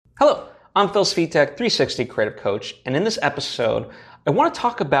Hello, I'm Phil Svitek, 360 Creative Coach, and in this episode, I want to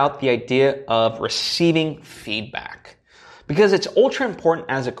talk about the idea of receiving feedback. Because it's ultra important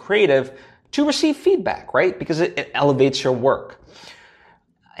as a creative to receive feedback, right? Because it elevates your work.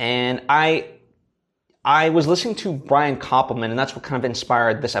 And I was listening to Brian Koppelman, and that's what kind of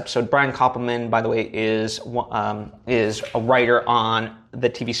inspired this episode. Brian Koppelman, by the way, is a writer on the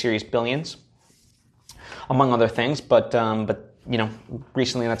TV series Billions, among other things, but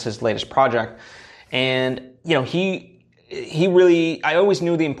recently that's his latest project. And, he really, I always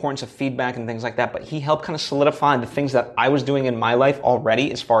knew the importance of feedback and things like that, but he helped kind of solidify the things that I was doing in my life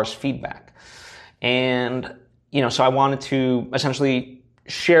already as far as feedback. And, so I wanted to essentially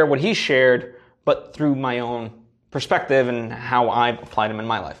share what he shared, but through my own perspective and how I've applied them in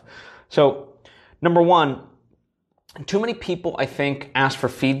my life. So, number one, too many people, I think, ask for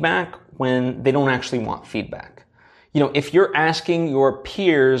feedback when they don't actually want feedback. If you're asking your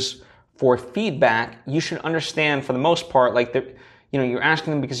peers for feedback, you should understand for the most part, you're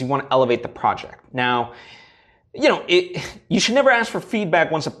asking them because you want to elevate the project. Now, you should never ask for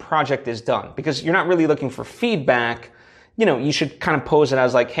feedback once a project is done because you're not really looking for feedback. You should kind of pose it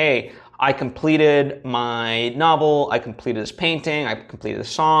as like, hey, I completed my novel, I completed this painting, I completed this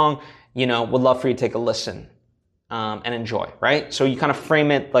song, would love for you to take a listen and enjoy, right? So you kind of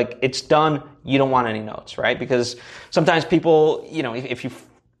frame it like it's done, you don't want any notes, right? Because sometimes people, if you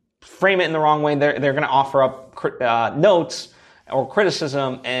frame it in the wrong way, they're going to offer up notes or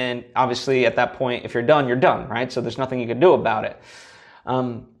criticism, and obviously at that point, if you're done, right? So there's nothing you can do about it.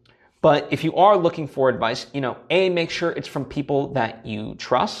 But if you are looking for advice, make sure it's from people that you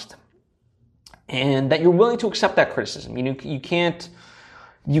trust and that you're willing to accept that criticism.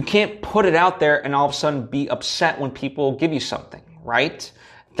 You can't put it out there and all of a sudden be upset when people give you something, right?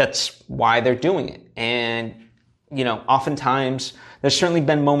 That's why they're doing it. And, oftentimes there's certainly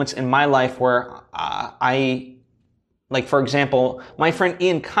been moments in my life where for example, my friend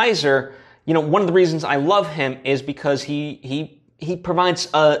Ian Kaiser, one of the reasons I love him is because he provides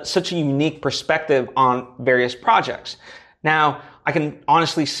such a unique perspective on various projects. Now, I can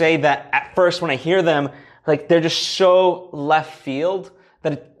honestly say that at first when I hear them, they're just so left field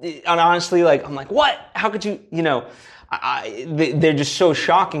that honestly, I'm like, what? How could you, they're just so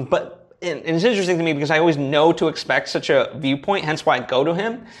shocking. But and it's interesting to me because I always know to expect such a viewpoint, hence why I go to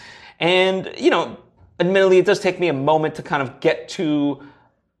him. And, admittedly, it does take me a moment to kind of get to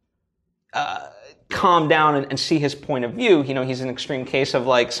calm down and see his point of view. He's an extreme case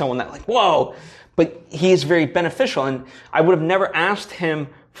of someone that whoa, but he is very beneficial. And I would have never asked him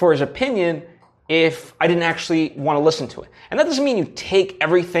for his opinion if I didn't actually want to listen to it. And that doesn't mean you take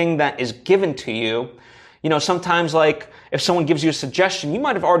everything that is given to you. Sometimes if someone gives you a suggestion, you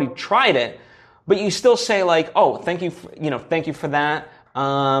might have already tried it, but you still say oh, thank you for that.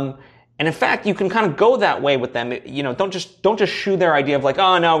 And in fact, you can kind of go that way with them. Don't just shoo their idea of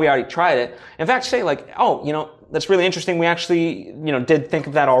oh, no, we already tried it. In fact, say oh, that's really interesting. We actually, did think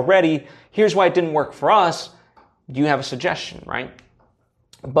of that already. Here's why it didn't work for us. Do you have a suggestion, right?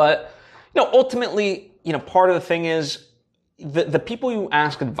 But, ultimately, part of the thing is the people you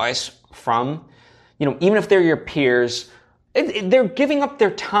ask advice from, even if they're your peers, they're giving up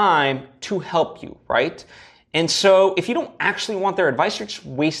their time to help you, right? And so if you don't actually want their advice, you're just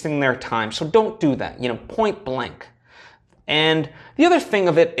wasting their time. So don't do that, point blank. And the other thing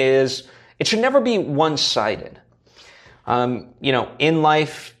of it is it should never be one-sided. In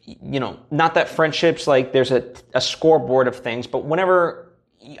life, not that friendships, there's a scoreboard of things, but whenever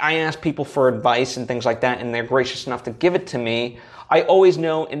I ask people for advice and things like that, and they're gracious enough to give it to me, I always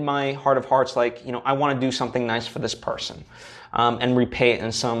know in my heart of hearts, I want to do something nice for this person, and repay it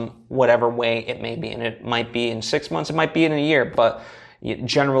in some whatever way it may be. And it might be in 6 months, it might be in a year, but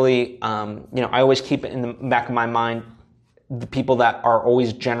generally, I always keep it in the back of my mind, the people that are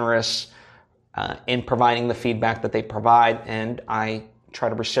always generous, in providing the feedback that they provide, and I try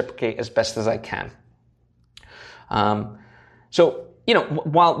to reciprocate as best as I can.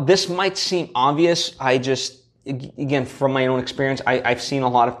 While this might seem obvious, again, from my own experience, I've seen a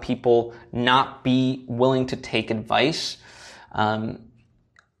lot of people not be willing to take advice,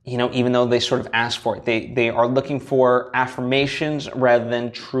 even though they sort of ask for it. They are looking for affirmations rather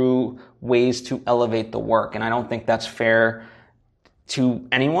than true ways to elevate the work. And I don't think that's fair to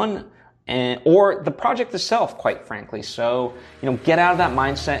anyone or the project itself, quite frankly. So, get out of that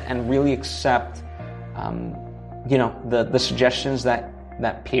mindset and really accept, the suggestions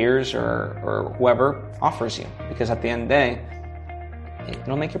that peers or whoever offers you, because at the end of the day,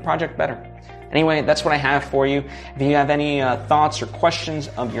 it'll make your project better. Anyway, that's what I have for you. If you have any thoughts or questions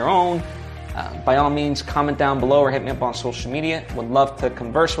of your own, By all means, comment down below or hit me up on social media. Would love to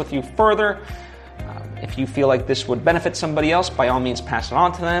converse with you further. If you feel like this would benefit somebody else, by all means, pass it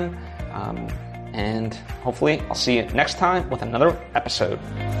on to them. And hopefully, I'll see you next time with another episode.